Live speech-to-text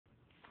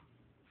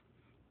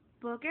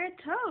Boker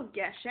Tov,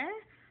 Gesher.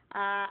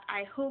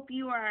 I hope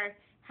you are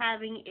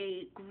having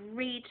a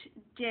great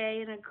day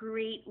and a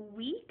great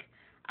week.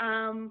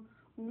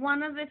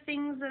 One of the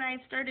things that I've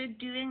started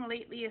doing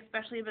lately,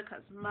 especially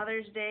because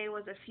Mother's Day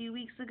was a few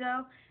weeks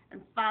ago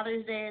and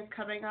Father's Day is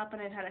coming up,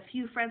 and I've had a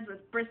few friends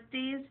with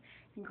birthdays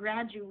and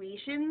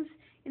graduations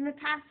in the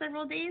past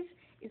several days,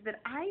 is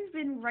that I've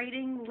been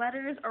writing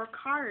letters or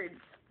cards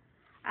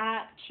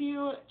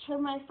to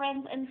my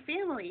friends and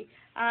family.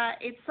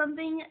 It's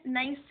something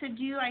nice to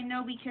do. I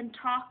know we can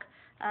talk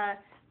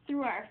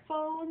through our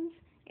phones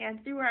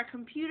and through our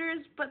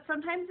computers, but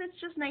sometimes it's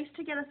just nice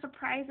to get a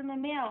surprise in the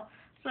mail.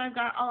 So I've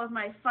got all of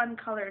my fun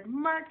colored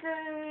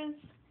markers,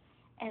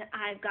 and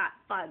I've got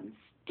fun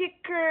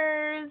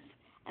stickers,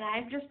 and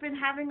I've just been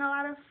having a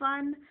lot of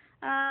fun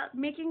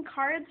making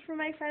cards for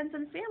my friends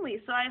and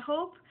family. So I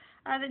hope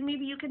that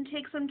maybe you can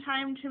take some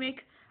time to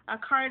make a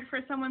card for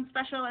someone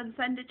special and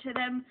send it to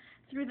them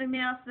through the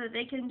mail so that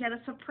they can get a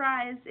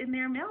surprise in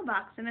their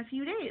mailbox in a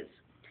few days.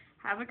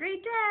 Have a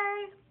great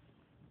day!